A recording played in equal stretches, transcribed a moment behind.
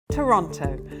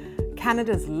Toronto,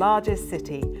 Canada's largest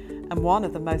city and one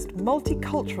of the most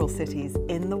multicultural cities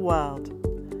in the world.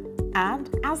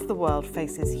 And as the world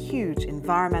faces huge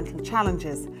environmental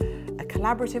challenges, a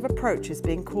collaborative approach is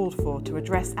being called for to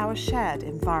address our shared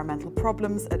environmental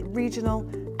problems at regional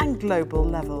and global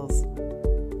levels.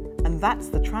 And that's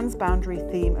the transboundary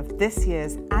theme of this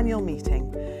year's annual meeting: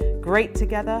 Great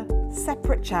Together,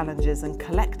 Separate Challenges and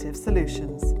Collective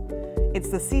Solutions. It's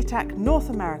the SETAC North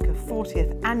America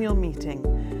 40th Annual Meeting,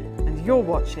 and you're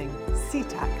watching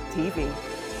SETAC TV.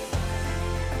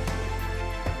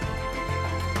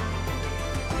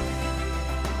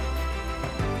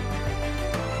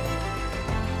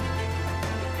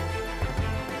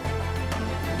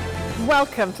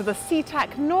 Welcome to the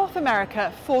SETAC North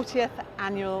America 40th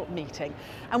Annual Meeting,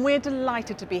 and we're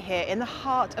delighted to be here in the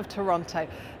heart of Toronto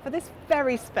for this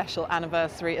very special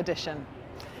anniversary edition.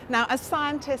 Now, as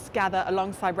scientists gather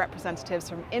alongside representatives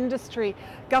from industry,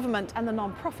 government and the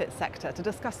non-profit sector to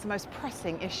discuss the most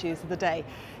pressing issues of the day,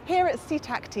 here at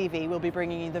SETAC TV we'll be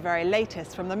bringing you the very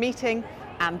latest from the meeting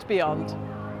and beyond.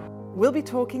 We'll be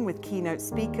talking with keynote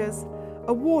speakers,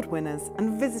 award winners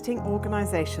and visiting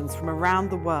organisations from around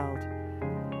the world.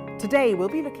 Today we'll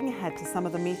be looking ahead to some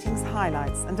of the meeting's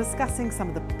highlights and discussing some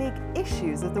of the big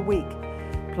issues of the week.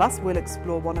 Plus we'll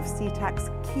explore one of SETAC's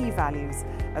key values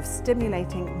of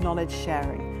stimulating knowledge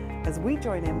sharing as we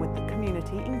join in with the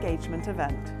community engagement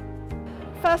event.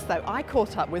 First though, I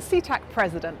caught up with SETAC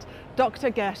President Dr.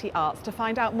 Gertie Arts to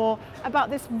find out more about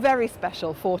this very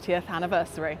special 40th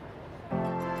anniversary.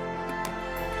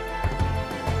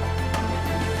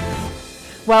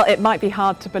 Well, it might be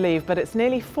hard to believe, but it's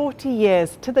nearly 40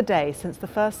 years to the day since the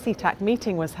first SETAC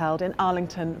meeting was held in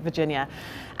Arlington, Virginia.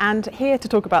 And here to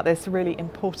talk about this really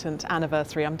important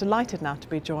anniversary, I'm delighted now to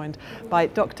be joined by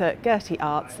Dr. Gertie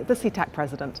Arts, the SETAC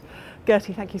President.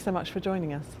 Gertie, thank you so much for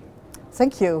joining us.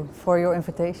 Thank you for your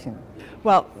invitation.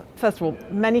 Well, first of all,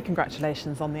 many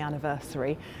congratulations on the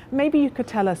anniversary. Maybe you could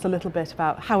tell us a little bit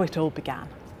about how it all began.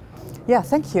 Yeah,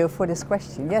 thank you for this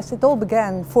question. Yes, it all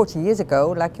began 40 years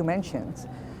ago, like you mentioned.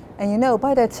 And you know,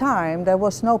 by that time there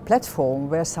was no platform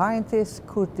where scientists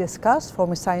could discuss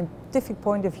from a scientific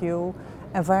point of view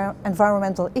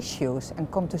environmental issues and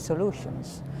come to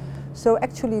solutions. So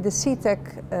actually the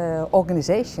SETAC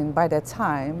organization by that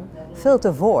time filled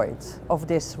the void of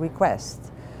this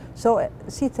request. So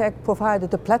SETAC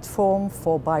provided a platform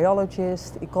for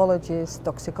biologists, ecologists,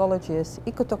 toxicologists,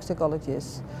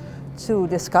 ecotoxicologists to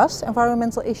discuss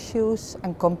environmental issues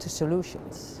and come to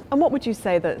solutions. And what would you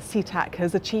say that SETAC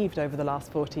has achieved over the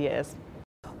last 40 years?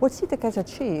 What SETAC has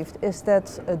achieved is that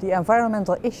the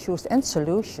environmental issues and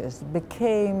solutions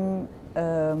became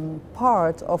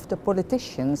part of the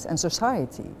politicians and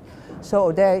society.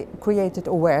 So they created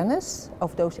awareness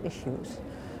of those issues.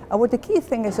 And what the key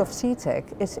thing is of SETAC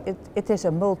is it is a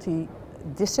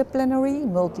multidisciplinary,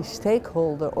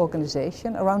 multi-stakeholder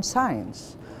organization around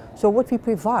science. So what we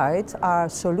provide are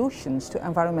solutions to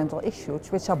environmental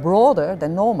issues which are broader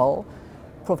than normal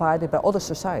provided by other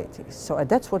societies. So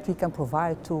that's what we can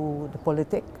provide to the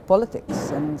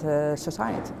politics and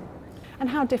society. And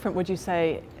how different would you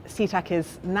say SETAC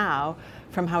is now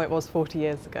from how it was 40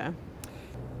 years ago?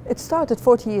 It started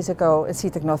 40 years ago at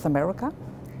SETAC North America,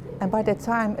 and by that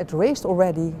time it raised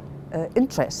already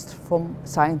interest from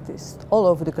scientists all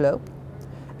over the globe.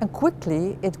 And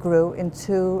quickly it grew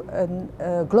into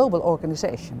a global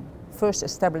organization, first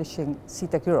establishing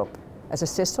SETAC Europe as a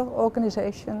sister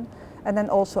organization, and then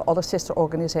also other sister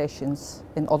organizations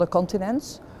in other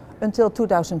continents. Until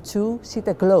 2002,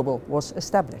 SETAC Global was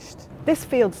established. This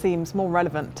field seems more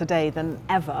relevant today than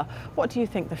ever. What do you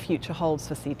think the future holds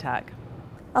for SETAC?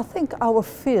 I think our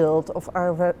field of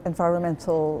our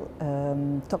environmental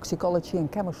toxicology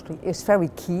and chemistry is very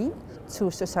key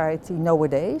to society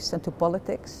nowadays and to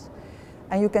politics.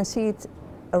 And you can see it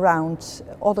around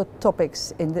other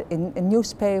topics in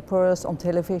newspapers, on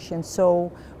television.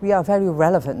 So we are very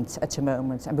relevant at the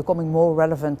moment and becoming more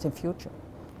relevant in future.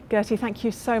 Gertie, thank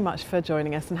you so much for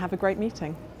joining us and have a great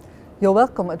meeting. You're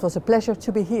welcome. It was a pleasure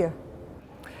to be here.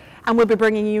 And we'll be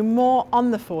bringing you more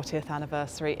on the 40th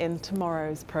anniversary in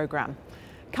tomorrow's programme.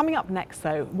 Coming up next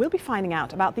though, we'll be finding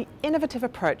out about the innovative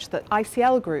approach that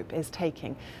ICL Group is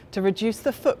taking to reduce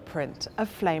the footprint of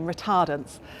flame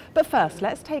retardants. But first,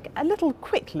 let's take a little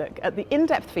quick look at the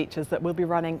in-depth features that will be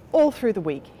running all through the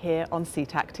week here on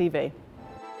SETAC TV.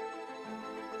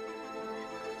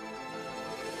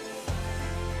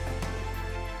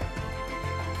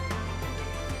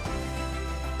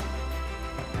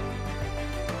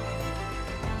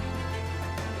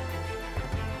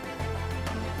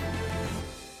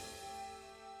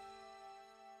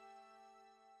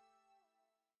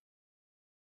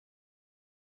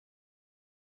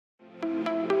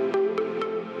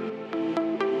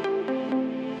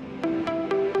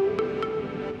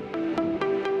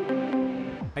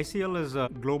 ICL is a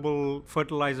global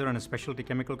fertilizer and a specialty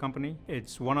chemical company.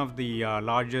 It's one of the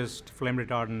largest flame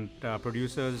retardant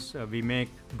producers. We make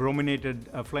brominated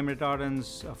flame retardants,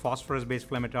 phosphorus-based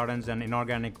flame retardants, and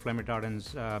inorganic flame retardants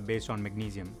based on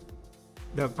magnesium.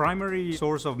 The primary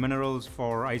source of minerals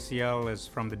for ICL is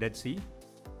from the Dead Sea.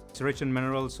 It's rich in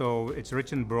minerals, so it's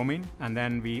rich in bromine, and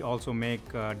then we also make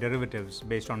derivatives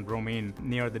based on bromine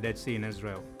near the Dead Sea in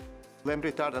Israel. Flame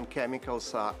retardant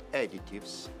chemicals are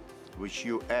additives which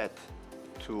you add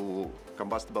to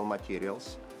combustible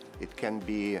materials. It can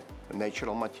be a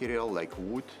natural material like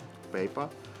wood, paper,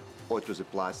 or to the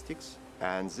plastics.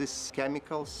 And these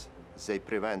chemicals, they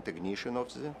prevent ignition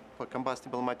of the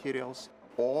combustible materials,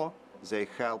 or they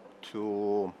help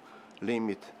to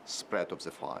limit spread of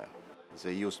the fire.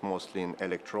 They're used mostly in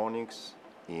electronics,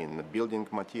 in building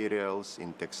materials,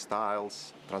 in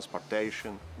textiles,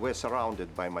 transportation. We're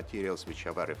surrounded by materials which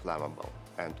are very flammable,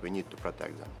 and we need to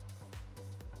protect them.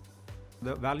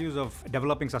 The values of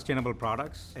developing sustainable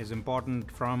products is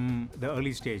important from the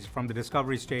early stage, from the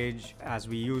discovery stage, as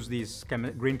we use these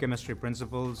green chemistry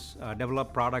principles,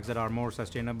 develop products that are more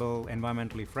sustainable,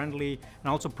 environmentally friendly, and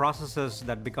also processes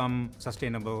that become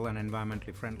sustainable and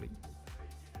environmentally friendly.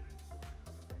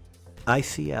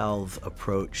 ICL's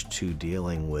approach to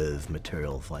dealing with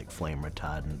materials like flame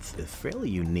retardants is fairly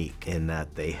unique in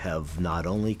that they have not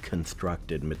only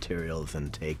constructed materials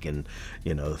and taken,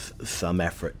 some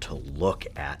effort to look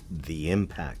at the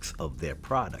impacts of their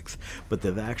products, but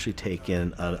they've actually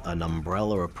taken an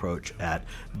umbrella approach at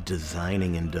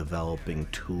designing and developing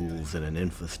tools and an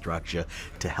infrastructure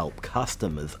to help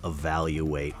customers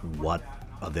evaluate what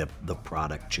are the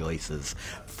product choices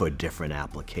for different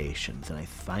applications. And I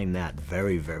find that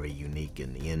very, very unique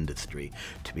in the industry,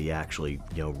 to be actually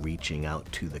reaching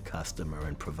out to the customer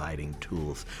and providing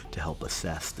tools to help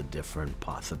assess the different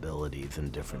possibilities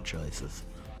and different choices.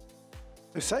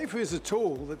 The SAFER is a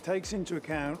tool that takes into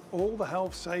account all the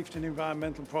health, safety and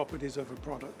environmental properties of a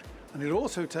product. And it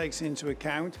also takes into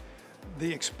account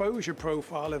the exposure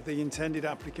profile of the intended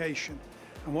application.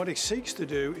 And what it seeks to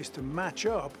do is to match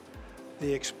up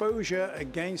the exposure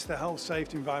against the health,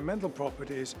 safety, environmental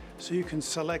properties, so you can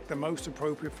select the most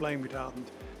appropriate flame retardant.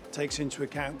 It takes into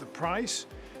account the price,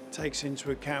 takes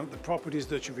into account the properties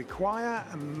that you require,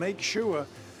 and make sure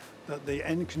that the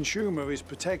end consumer is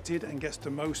protected and gets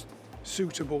the most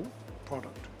suitable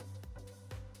product.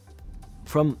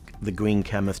 From the green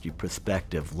chemistry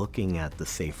perspective, looking at the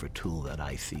SAFER tool that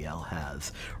ICL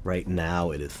has, right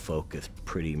now it is focused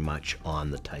pretty much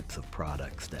on the types of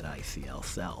products that ICL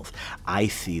sells. I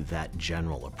see that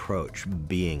general approach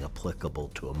being applicable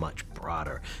to a much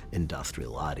broader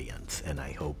industrial audience, and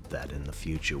I hope that in the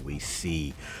future we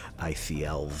see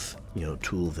ICL's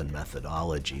tools and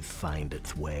methodologies find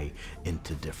its way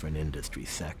into different industry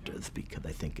sectors, because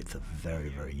I think it's a very,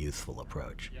 very useful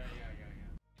approach.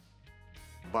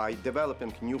 By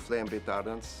developing new flame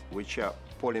retardants, which are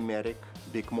polymeric,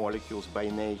 big molecules by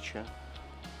nature,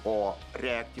 or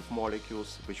reactive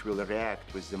molecules which will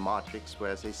react with the matrix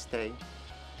where they stay,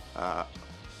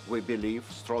 we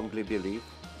strongly believe,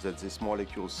 that these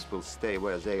molecules will stay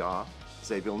where they are.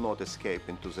 They will not escape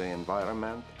into the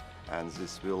environment, and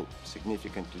this will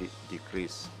significantly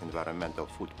decrease environmental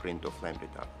footprint of flame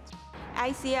retardants.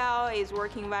 ICL is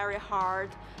working very hard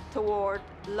toward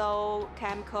low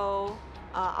chemical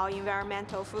or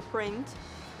environmental footprint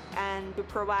and to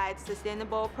provide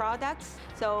sustainable products.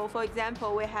 So for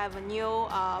example, we have a new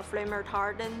flame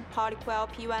retardant, Polyquel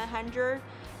P100.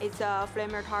 It's a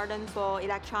flame retardant for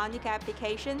electronic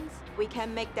applications. We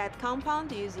can make that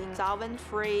compound using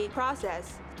solvent-free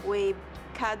process. We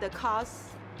cut the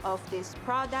cost of this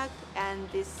product, and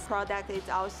this product is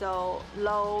also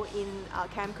low in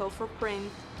chemical footprint.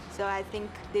 So I think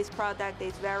this product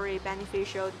is very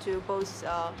beneficial to both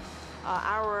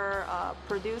our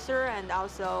producer and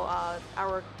also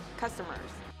our customers.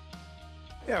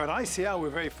 Yeah, at ICL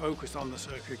we're very focused on the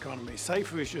circular economy.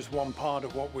 SAFER is just one part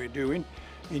of what we're doing.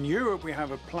 In Europe we have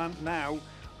a plant now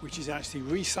which is actually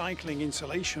recycling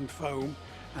insulation foam,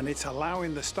 and it's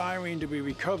allowing the styrene to be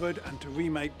recovered and to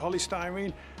remake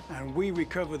polystyrene, and we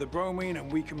recover the bromine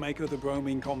and we can make other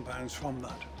bromine compounds from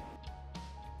that.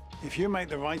 If you make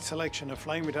the right selection of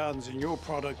flame retardants in your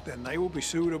product, then they will be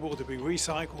suitable to be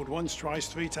recycled once, twice,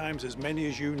 3 times as many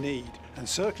as you need. And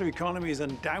circular economy is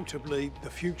undoubtedly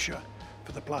the future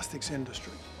for the plastics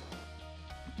industry.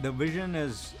 The vision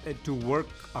is to work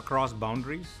across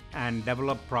boundaries and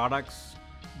develop products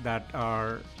that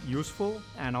are useful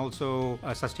and also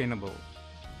sustainable.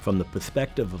 From the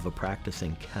perspective of a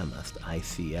practicing chemist,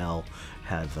 ICL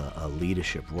has a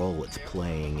leadership role it's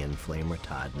playing in flame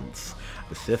retardants,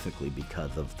 specifically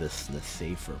because of this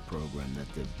safer program that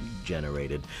they've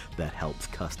generated that helps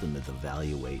customers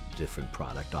evaluate different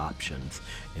product options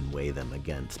and weigh them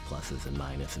against pluses and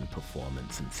minuses in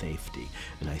performance and safety.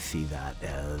 And I see that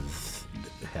as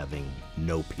having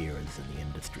no peers in the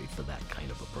industry for that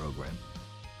kind of a program.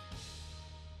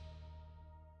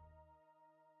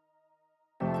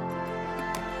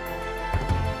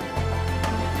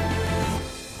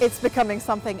 It's becoming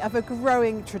something of a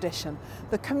growing tradition.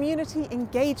 The community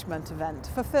engagement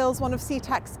event fulfills one of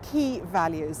SETAC's key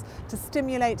values, to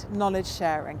stimulate knowledge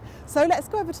sharing. So let's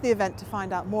go over to the event to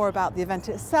find out more about the event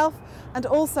itself and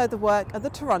also the work of the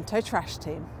Toronto Trash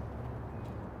team.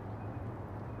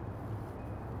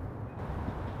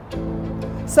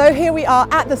 So here we are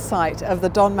at the site of the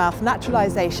Donmouth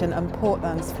Naturalisation and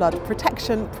Portlands Flood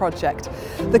Protection Project.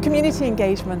 The community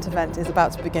engagement event is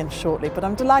about to begin shortly, but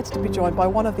I'm delighted to be joined by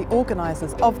one of the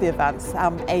organisers of the event,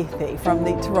 Sam Athey from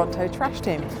the Toronto Trash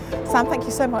team. Sam, thank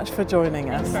you so much for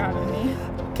joining us. Thanks for having me.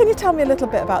 Can you tell me a little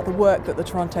bit about the work that the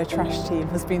Toronto Trash team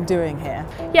has been doing here?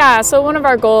 Yeah, so one of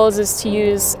our goals is to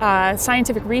use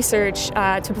scientific research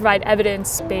to provide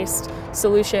evidence-based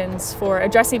solutions for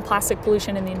addressing plastic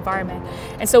pollution in the environment.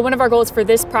 And so one of our goals for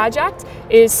this project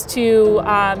is to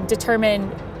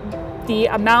determine the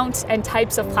amount and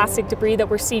types of plastic debris that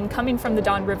we're seeing coming from the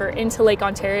Don River into Lake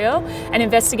Ontario and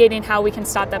investigating how we can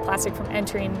stop that plastic from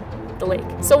entering the lake.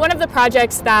 So one of the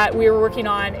projects that we were working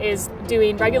on is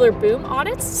doing regular boom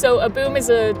audits. So a boom is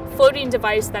a floating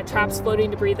device that traps floating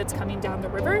debris that's coming down the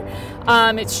river.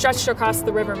 It's stretched across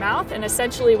the river mouth, and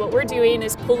essentially what we're doing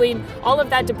is pulling all of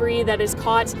that debris that is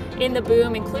caught in the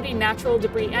boom, including natural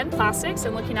debris and plastics,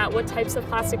 and looking at what types of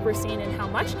plastic we're seeing and how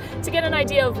much, to get an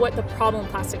idea of what the problem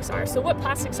plastics are. So what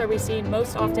plastics are we seeing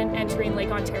most often entering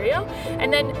Lake Ontario,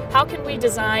 and then how can we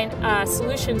design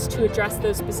solutions to address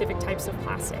those specific types of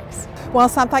plastics. Well,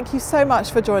 Sam, thank you so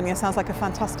much for joining us. Sounds like a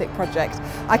fantastic project.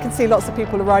 I can see lots of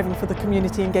people arriving for the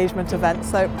community engagement event,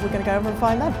 so we're going to go over and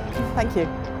find them. Thank you.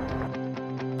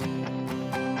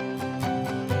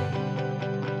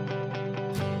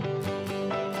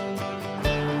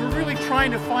 We're really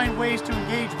trying to find ways to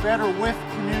engage better with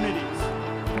communities.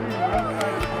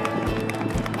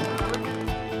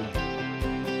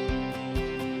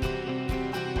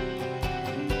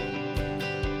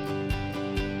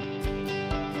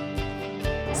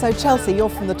 So Chelsea, you're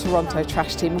from the Toronto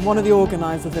Trash team and one of the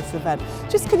organisers of this event.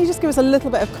 Can you just give us a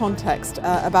little bit of context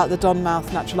about the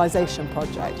Donmouth Naturalisation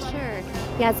Project? Sure.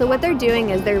 Yeah, so what they're doing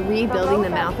is they're rebuilding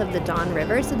the mouth of the Don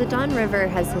River. So the Don River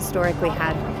has historically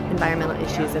had environmental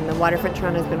issues, and the Waterfront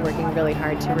Toronto has been working really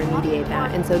hard to remediate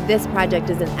that. And so this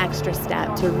project is an extra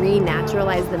step to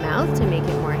renaturalize the mouth, to make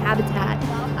it more habitat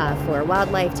for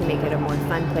wildlife, to make it a more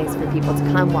fun place for people to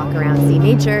come, walk around, see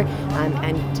nature,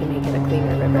 and to make it a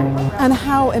cleaner river. And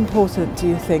how important do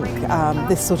you think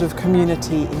this sort of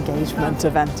community engagement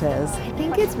event is? I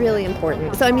think it's really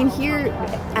important. So I mean, here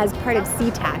as part of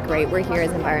SETAC, right, we're here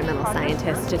as environmental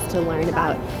scientists just to learn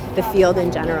about the field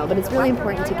in general, but it's really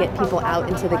important to get people out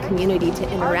into the community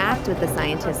to interact with the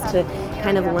scientists, to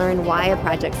kind of learn why a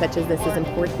project such as this is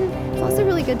important. It's also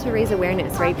really good to raise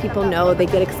awareness, right? People know, they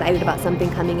get excited about something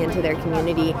coming into their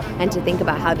community, and to think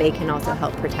about how they can also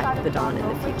help protect the Don in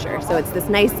the future. So it's this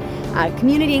nice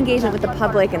community engagement with the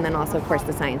public, and then also, of course,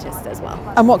 the scientists as well.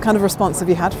 And what kind of response have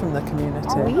you had from the community?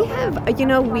 We have, you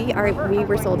know, we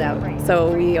were sold out.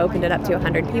 So we opened it up to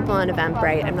 100 people on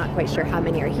Eventbrite. I'm not quite sure how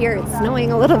many are here. It's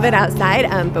snowing a little bit outside,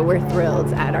 but we're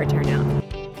thrilled at our turnout.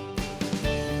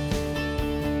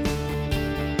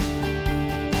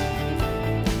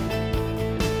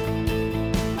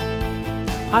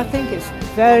 I think it's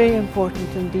very important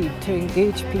indeed to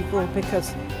engage people,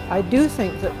 because I do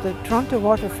think that the Toronto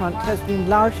waterfront has been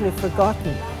largely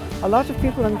forgotten. A lot of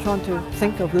people in Toronto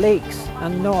think of lakes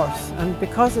and north, and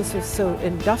because this is so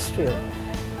industrial,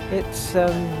 it's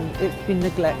been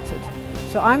neglected.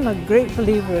 So I'm a great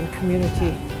believer in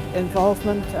community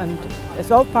involvement, and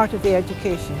it's all part of the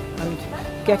education and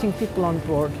getting people on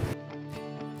board.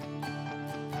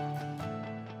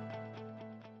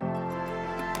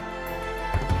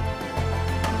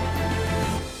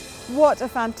 What a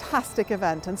fantastic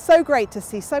event, and so great to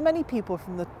see so many people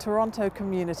from the Toronto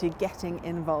community getting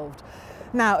involved.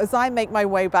 Now, as I make my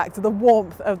way back to the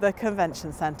warmth of the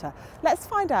convention centre, let's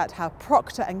find out how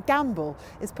Procter & Gamble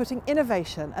is putting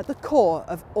innovation at the core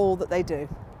of all that they do.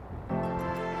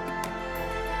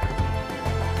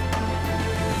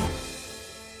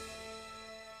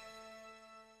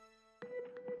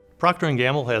 Procter &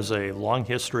 Gamble has a long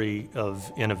history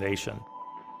of innovation.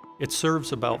 It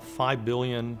serves about 5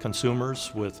 billion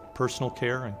consumers with personal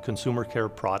care and consumer care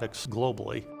products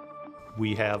globally.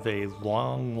 We have a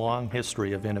long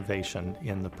history of innovation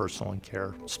in the personal and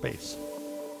care space.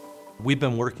 We've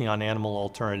been working on animal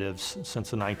alternatives since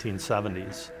the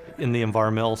 1970s. In the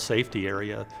environmental safety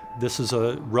area, this is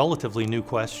a relatively new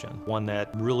question, one that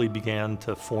really began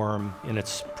to form in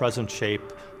its present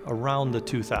shape around the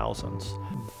 2000s.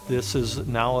 This is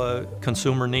now a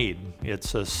consumer need.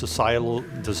 It's a societal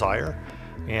desire,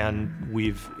 and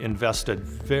we've invested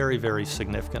very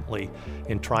significantly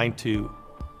in trying to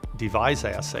devise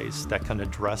assays that can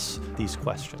address these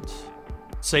questions.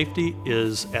 Safety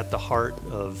is at the heart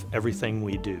of everything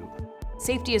we do.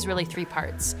 Safety is really three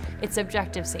parts. It's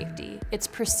objective safety, it's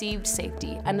perceived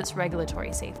safety, and it's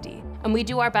regulatory safety. And we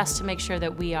do our best to make sure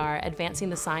that we are advancing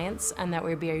the science and that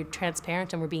we're being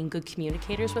transparent and we're being good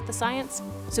communicators with the science,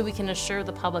 so we can assure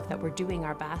the public that we're doing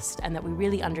our best and that we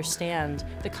really understand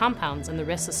the compounds and the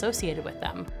risks associated with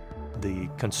them. The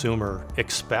consumer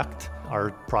expect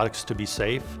our products to be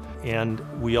safe, and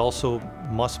we also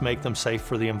must make them safe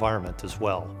for the environment as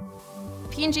well.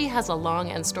 P&G has a long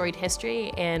and storied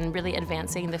history in really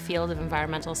advancing the field of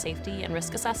environmental safety and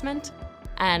risk assessment.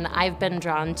 And I've been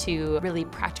drawn to really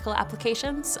practical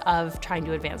applications of trying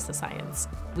to advance the science.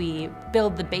 We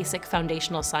build the basic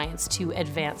foundational science to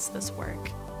advance this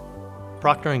work.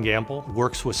 Procter & Gamble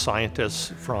works with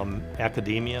scientists from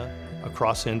academia,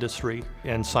 across industry,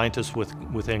 and scientists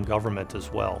within government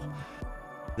as well.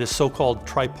 This so-called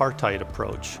tripartite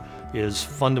approach is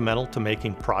fundamental to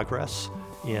making progress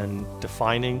in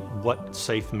defining what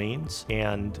safe means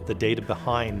and the data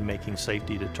behind making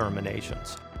safety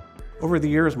determinations. Over the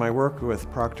years, my work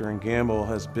with Procter & Gamble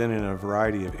has been in a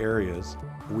variety of areas.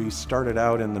 We started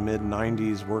out in the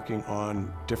mid-90s working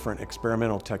on different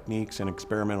experimental techniques and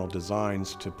experimental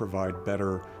designs to provide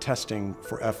better testing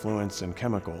for effluents and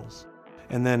chemicals.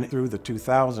 And then through the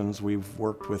 2000s, we've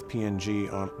worked with P&G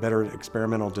on better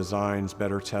experimental designs,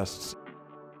 better tests.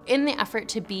 In the effort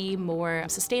to be more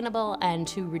sustainable and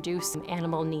to reduce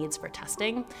animal needs for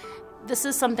testing, this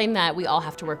is something that we all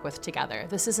have to work with together.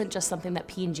 This isn't just something that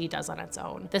P&G does on its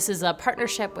own. This is a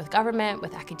partnership with government,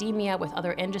 with academia, with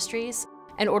other industries,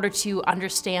 in order to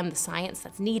understand the science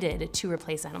that's needed to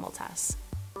replace animal tests.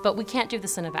 But we can't do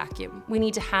this in a vacuum. We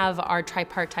need to have our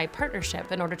tripartite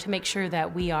partnership in order to make sure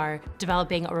that we are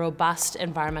developing a robust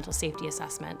environmental safety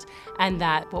assessment, and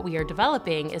that what we are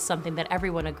developing is something that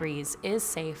everyone agrees is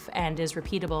safe and is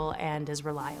repeatable and is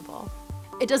reliable.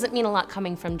 It doesn't mean a lot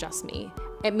coming from just me.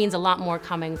 It means a lot more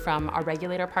coming from our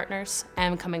regulator partners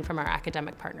and coming from our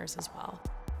academic partners as well.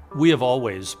 We have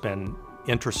always been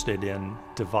interested in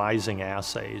devising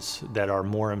assays that are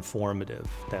more informative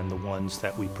than the ones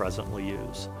that we presently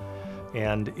use.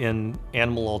 And in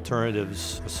animal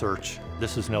alternatives research,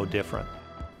 this is no different.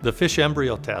 The fish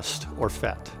embryo test, or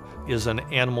FET, is an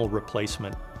animal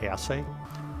replacement assay.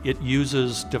 It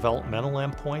uses developmental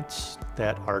endpoints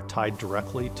that are tied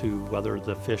directly to whether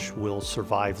the fish will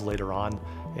survive later on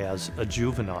as a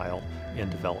juvenile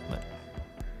in development.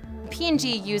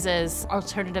 P&G uses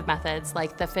alternative methods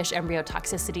like the fish embryo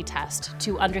toxicity test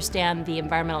to understand the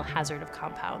environmental hazard of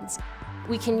compounds.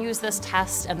 We can use this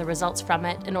test and the results from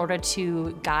it in order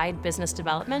to guide business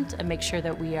development and make sure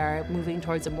that we are moving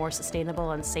towards a more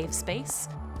sustainable and safe space.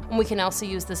 And we can also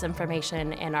use this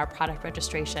information in our product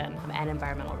registration and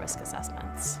environmental risk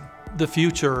assessments. The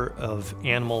future of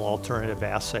animal alternative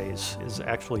assays is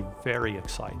actually very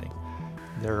exciting.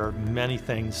 There are many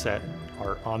things that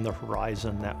are on the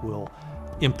horizon that will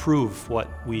improve what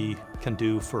we can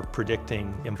do for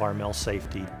predicting environmental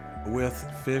safety. With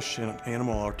fish and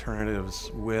animal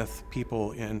alternatives, with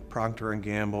people in Procter &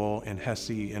 Gamble and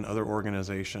HESI and other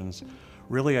organizations,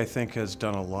 really I think has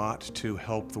done a lot to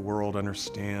help the world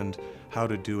understand how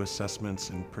to do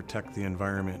assessments and protect the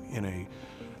environment in an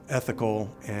ethical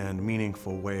and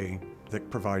meaningful way that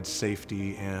provides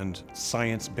safety and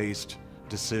science-based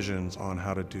decisions on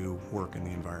how to do work in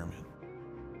the environment.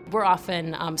 We're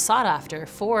often sought after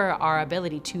for our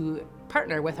ability to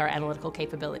partner with our analytical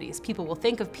capabilities. People will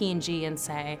think of P&G and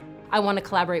say, I want to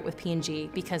collaborate with P&G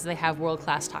because they have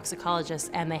world-class toxicologists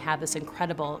and they have this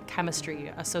incredible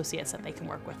chemistry associates that they can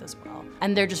work with as well.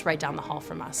 And they're just right down the hall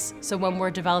from us. So when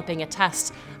we're developing a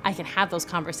test, I can have those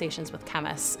conversations with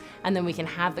chemists, and then we can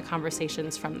have the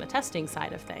conversations from the testing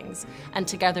side of things. And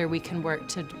together we can work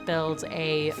to build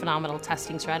a phenomenal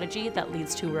testing strategy that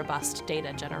leads to robust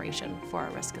data generation for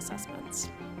our risk assessments.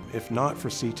 If not for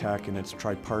SETAC and its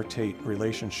tripartite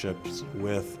relationships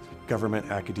with government,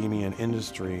 academia, and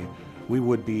industry, we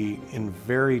would be in a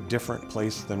very different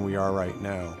place than we are right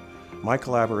now. My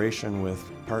collaboration with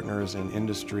partners in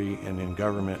industry and in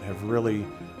government have really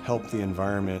helped the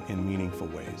environment in meaningful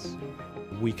ways.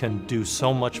 We can do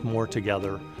so much more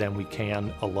together than we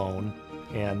can alone,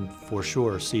 and for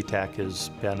sure SETAC has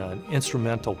been an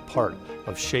instrumental part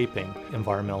of shaping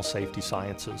environmental safety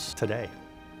sciences today.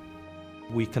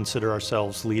 We consider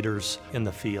ourselves leaders in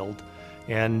the field,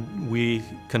 and we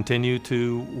continue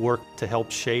to work to help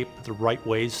shape the right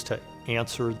ways to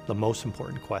answer the most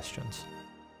important questions.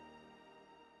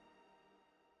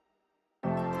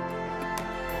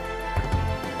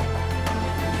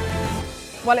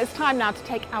 Well, it's time now to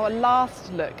take our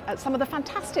last look at some of the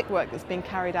fantastic work that's being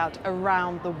carried out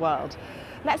around the world.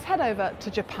 Let's head over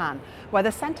to Japan, where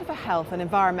the Center for Health and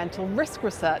Environmental Risk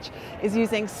Research is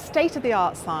using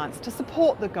state-of-the-art science to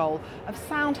support the goal of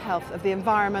sound health of the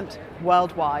environment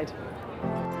worldwide.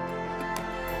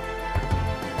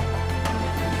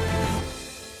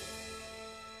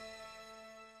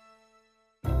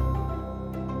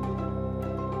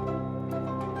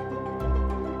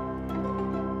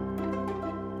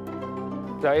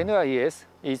 The NIES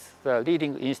is the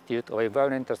leading institute of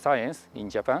environmental science in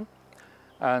Japan,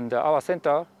 and our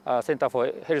Center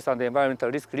for Health and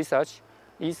Environmental Risk Research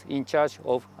is in charge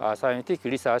of scientific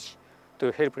research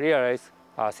to help realize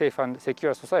safe and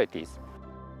secure societies.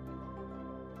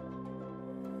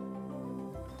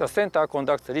 The center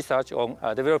conducts research on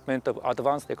development of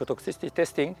advanced ecotoxicity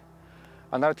testing,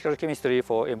 analytical chemistry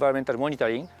for environmental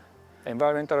monitoring,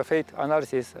 environmental fate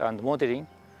analysis and modeling,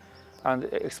 and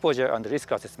exposure and risk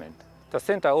assessment. The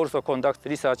center also conducts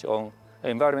research on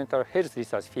environmental health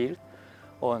research field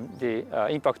on the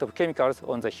impact of chemicals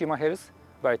on the human health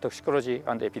by toxicology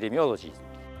and epidemiology.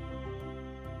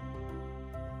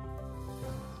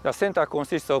 The center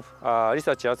consists of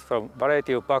researchers from a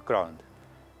variety of backgrounds.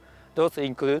 Those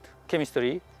include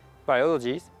chemistry,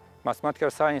 biology,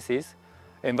 mathematical sciences,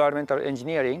 environmental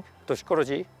engineering,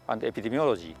 toxicology, and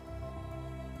epidemiology.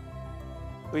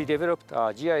 We developed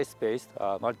a GIS-based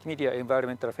multimedia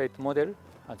environmental fate model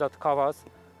that covers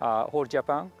whole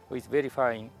Japan with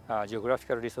verifying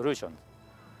geographical resolution.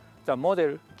 The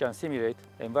model can simulate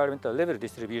environmental level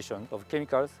distribution of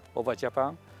chemicals over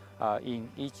Japan in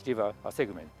each river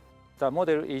segment. The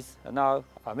model is now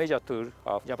a major tool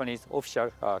of Japanese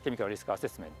official chemical risk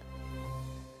assessment.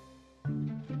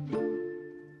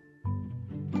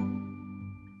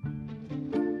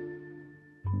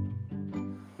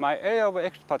 My area of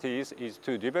expertise is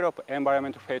to develop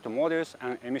environmental fate models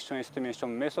and emission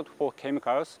estimation methods for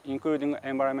chemicals, including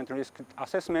environmental risk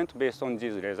assessment based on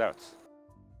these results.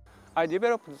 I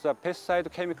developed the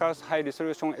pesticide chemicals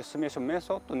high-resolution estimation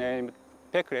method named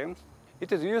PECREM.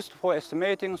 It is used for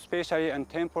estimating spatially and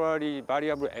temporally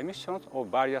variable emissions of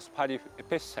various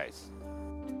pesticides.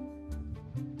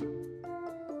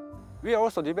 We are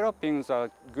also developing the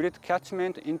grid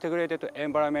catchment integrated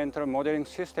environmental modeling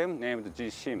system named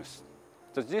GSIMS.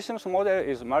 The GSIMS model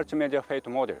is a multimedia fate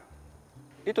model.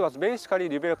 It was basically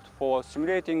developed for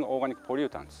simulating organic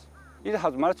pollutants. It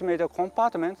has multimedia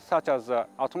compartments such as the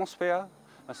atmosphere,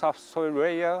 subsoil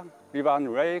layer, river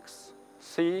and lakes,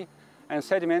 sea, and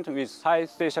sediment with high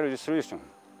spatial resolution.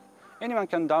 Anyone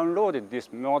can download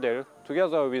this model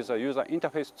together with a user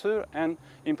interface tool and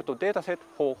input a dataset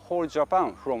for whole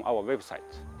Japan from our website.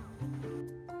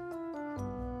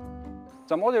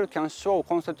 The model can show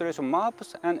concentration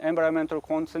maps and environmental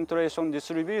concentration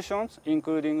distributions,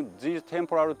 including these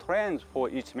temporal trends for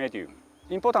each medium.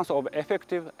 The importance of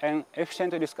effective and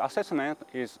efficient risk assessment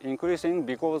is increasing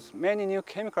because many new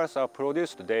chemicals are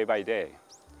produced day by day.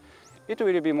 It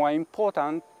will be more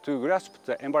important to grasp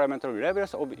the environmental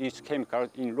levels of each chemical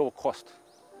in low cost.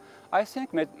 I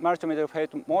think multimedia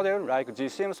fate model like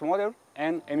GSIMS model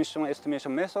and emission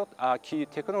estimation method are key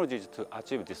technologies to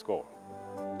achieve this goal.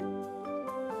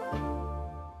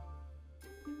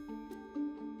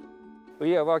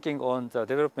 We are working on the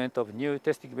development of new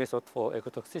testing methods for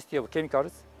ecotoxicity of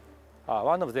chemicals.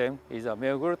 One of them is a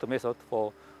Meogurt method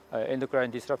for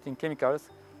endocrine disrupting chemicals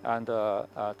and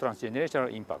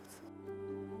transgenerational impacts.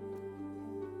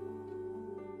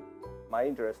 My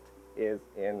interest is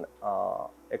in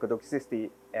ecotoxicity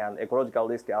and ecological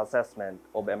risk assessment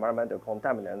of environmental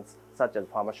contaminants such as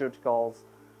pharmaceuticals,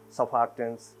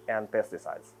 surfactants, and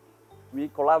pesticides. We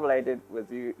collaborated with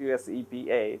the US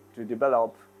EPA to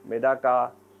develop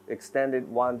MEDACA Extended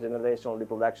One Generation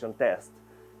Reproduction Test,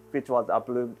 which was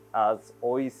approved as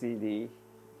OECD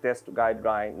Test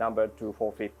Guideline number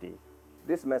 2450.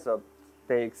 This method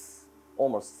takes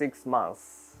almost 6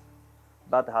 months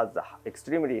but has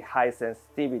extremely high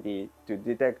sensitivity to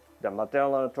detect the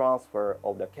maternal transfer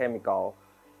of the chemical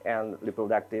and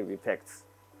reproductive effects.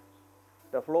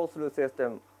 The flow-through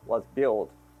system was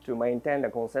built to maintain the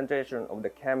concentration of the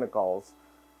chemicals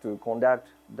to conduct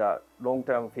the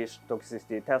long-term fish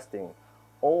toxicity testing.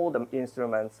 All the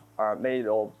instruments are made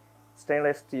of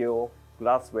stainless steel,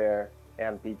 glassware,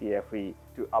 and PTFE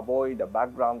to avoid the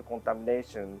background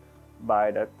contamination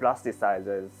by the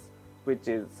plasticizers, which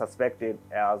is suspected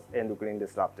as endocrine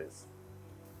disruptors.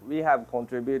 We have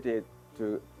contributed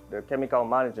to the chemical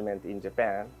management in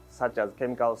Japan, such as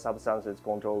chemical substances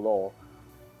control law,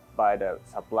 by the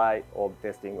supply of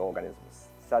testing organisms,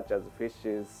 such as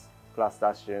fishes,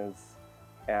 crustaceans,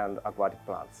 and aquatic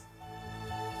plants.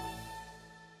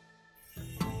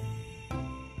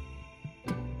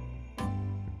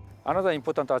 Another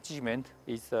important achievement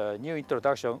is the new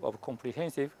introduction of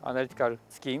comprehensive analytical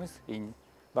schemes in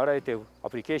a variety of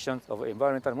applications of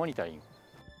environmental monitoring.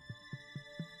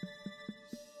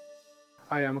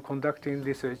 I am conducting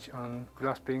research on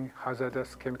grasping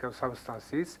hazardous chemical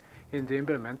substances in the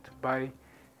environment by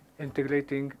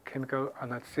integrating chemical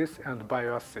analysis and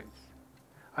bioassays.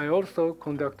 I also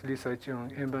conduct research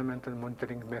on environmental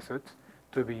monitoring methods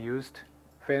to be used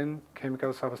when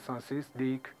chemical substances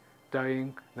leak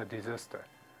during the disaster.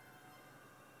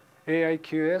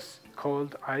 AIQS,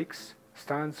 called AICS,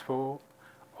 stands for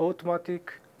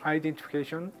Automatic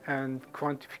Identification and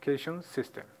Quantification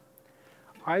System.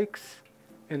 AICS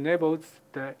enables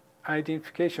the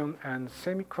identification and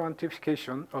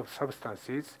semi-quantification of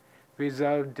substances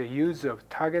without the use of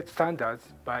target standards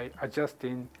by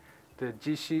adjusting the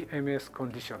GCMS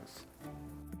conditions.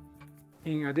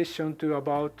 In addition to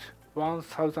about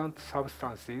 1,000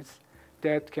 substances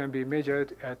that can be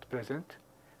measured at present,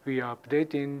 we are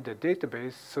updating the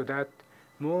database so that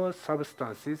more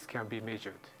substances can be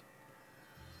measured.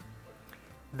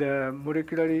 The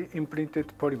molecularly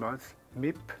imprinted polymers,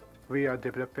 MIP, we are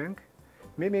developing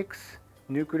mimics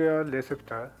nuclear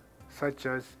receptor such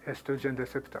as estrogen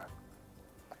receptor.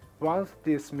 Once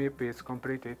this MIP is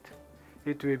completed,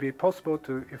 it will be possible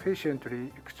to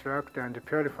efficiently extract and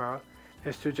purify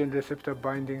estrogen receptor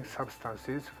binding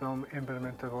substances from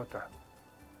environmental water.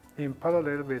 In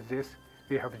parallel with this,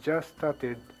 we have just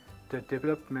started the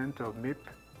development of MIP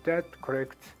that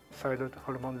collects thyroid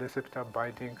hormone receptor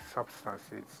binding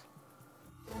substances.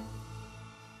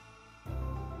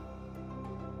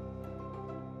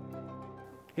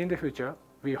 In the future,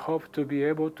 we hope to be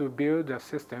able to build a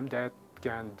system that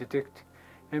can detect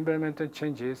environmental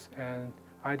changes and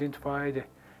identify the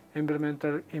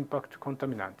environmental impact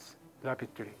contaminants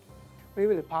rapidly. We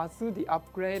will pursue the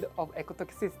upgrade of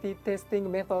ecotoxicity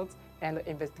testing methods and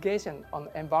investigation on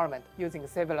the environment using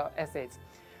several assays.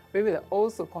 We will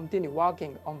also continue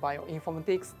working on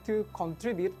bioinformatics to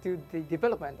contribute to the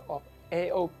development of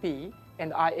AOP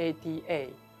and IATA.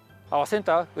 Our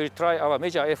center will try our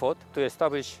major effort to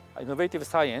establish innovative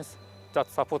science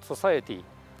that supports society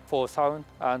for sound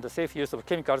and safe use of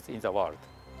chemicals in the world.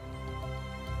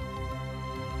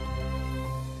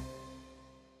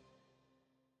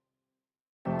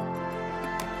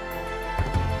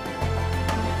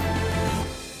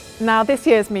 Now, this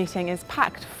year's meeting is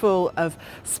packed full of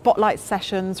spotlight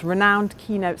sessions, renowned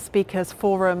keynote speakers,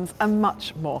 forums, and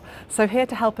much more. So here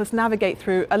to help us navigate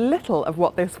through a little of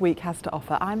what this week has to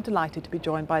offer, I'm delighted to be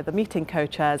joined by the meeting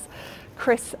co-chairs,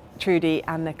 Chris, Trudy,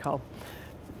 and Nicole.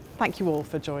 Thank you all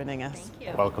for joining us.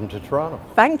 Thank you. Welcome to Toronto.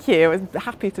 Thank you. I'm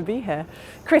happy to be here.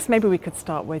 Chris, maybe we could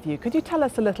start with you. Could you tell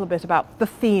us a little bit about the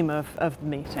theme of the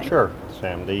meeting? Sure,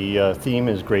 Sam. The theme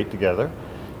is Great Together.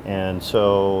 And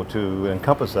so to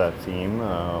encompass that theme,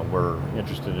 we're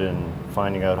interested in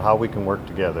finding out how we can work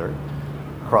together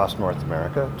across North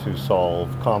America to solve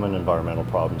common environmental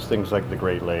problems, things like the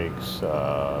Great Lakes,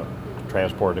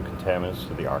 transport of contaminants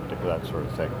to the Arctic, that sort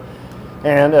of thing.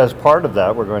 And as part of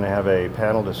that, we're going to have a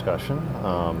panel discussion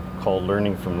called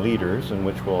Learning from Leaders, in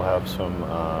which we'll have some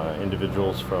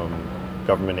individuals from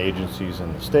government agencies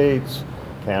in the States,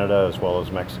 Canada, as well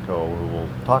as Mexico, who will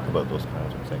talk about those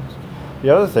kinds of things. The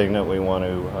other thing that we want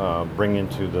to bring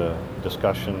into the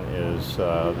discussion is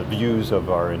the views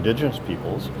of our Indigenous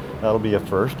peoples. That'll be a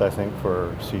first, I think,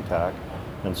 for SETAC.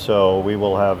 And so we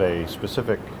will have a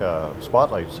specific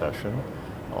spotlight session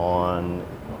on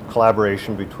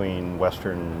collaboration between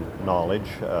Western knowledge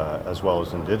as well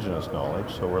as Indigenous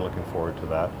knowledge. So we're looking forward to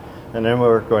that. And then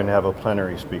we're going to have a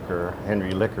plenary speaker,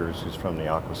 Henry Lickers, who's from the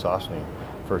Akwesasne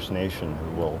First Nation,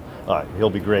 who will, he'll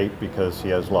be great because he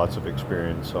has lots of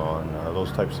experience on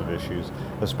those types of issues,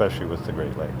 especially with the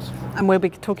Great Lakes. And we'll be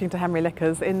talking to Henry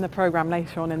Lickers in the programme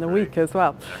later on in the week as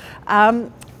well.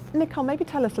 Nicole, maybe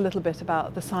tell us a little bit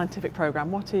about the scientific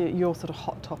programme. What are your sort of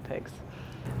hot topics?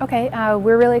 Okay,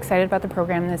 we're really excited about the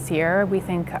program this year. We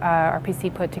think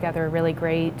RPC put together a really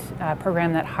great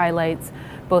program that highlights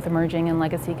both emerging and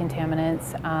legacy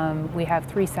contaminants. We have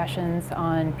 3 sessions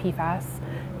on PFAS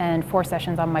and 4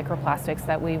 sessions on microplastics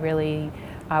that we really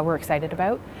were excited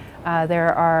about.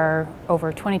 There are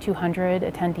over 2,200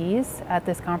 attendees at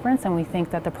this conference, and we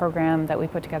think that the program that we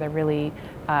put together really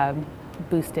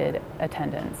boosted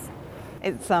attendance.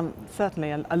 It's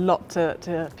certainly a lot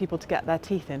to people to get their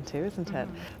teeth into, isn't it?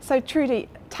 So Trudy,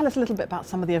 tell us a little bit about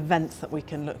some of the events that we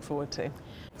can look forward to.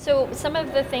 So some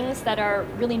of the things that are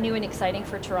really new and exciting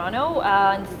for Toronto,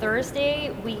 on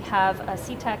Thursday we have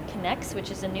SETAC Connects,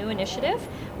 which is a new initiative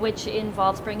which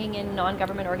involves bringing in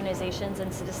non-government organizations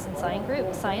and citizen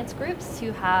science groups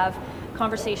to have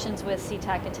conversations with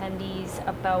SETAC attendees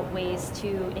about ways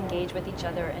to engage with each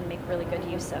other and make really good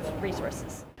use of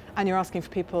resources. And you're asking for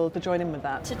people to join in with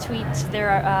that? To tweet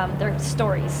their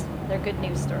stories, their good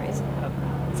news stories about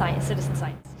science, citizen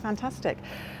science. Fantastic.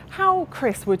 How,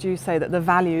 Chris, would you say that the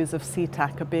values of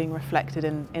SETAC are being reflected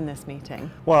in this meeting?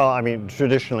 Well, I mean,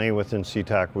 traditionally within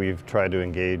SETAC we've tried to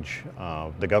engage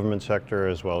the government sector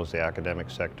as well as the academic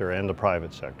sector and the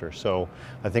private sector. So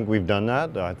I think we've done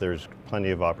that. There's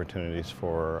plenty of opportunities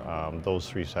for those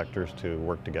 3 sectors to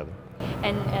work together.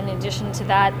 And in addition to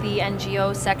that, the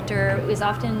NGO sector is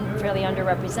often fairly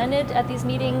underrepresented at these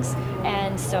meetings,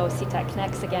 and so SETAC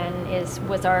Connects again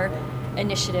was our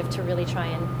initiative to really try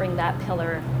and bring that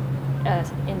pillar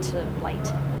into light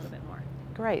a little bit more.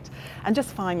 Great. And just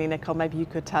finally, Nicole, maybe you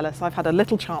could tell us, I've had a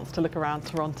little chance to look around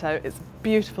Toronto. It's a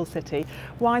beautiful city.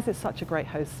 Why is it such a great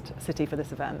host city for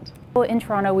this event? Well, in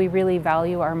Toronto we really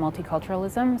value our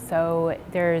multiculturalism, so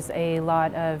there's a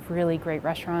lot of really great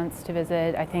restaurants to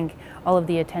visit. I think all of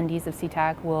the attendees of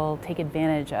SETAC will take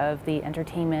advantage of the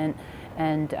entertainment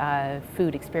and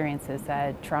food experiences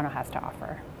that Toronto has to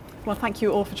offer. Well, thank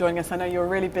you all for joining us. I know you're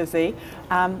really busy,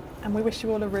 and we wish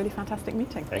you all a really fantastic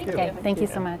meeting. Thank you. Okay, thank you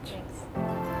so much.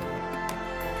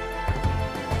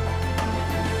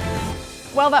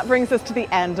 Well, that brings us to the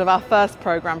end of our first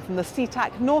programme from the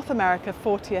SETAC North America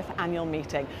 40th Annual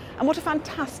Meeting. And what a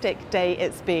fantastic day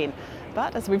it's been.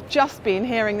 But as we've just been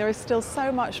hearing, there is still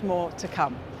so much more to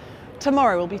come.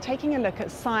 Tomorrow we'll be taking a look at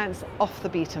science off the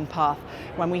beaten path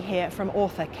when we hear from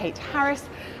author Kate Harris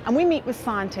and we meet with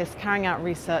scientists carrying out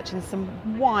research in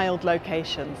some wild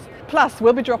locations. Plus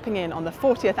we'll be dropping in on the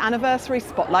 40th anniversary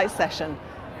spotlight session.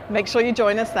 Make sure you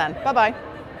join us then. Bye bye.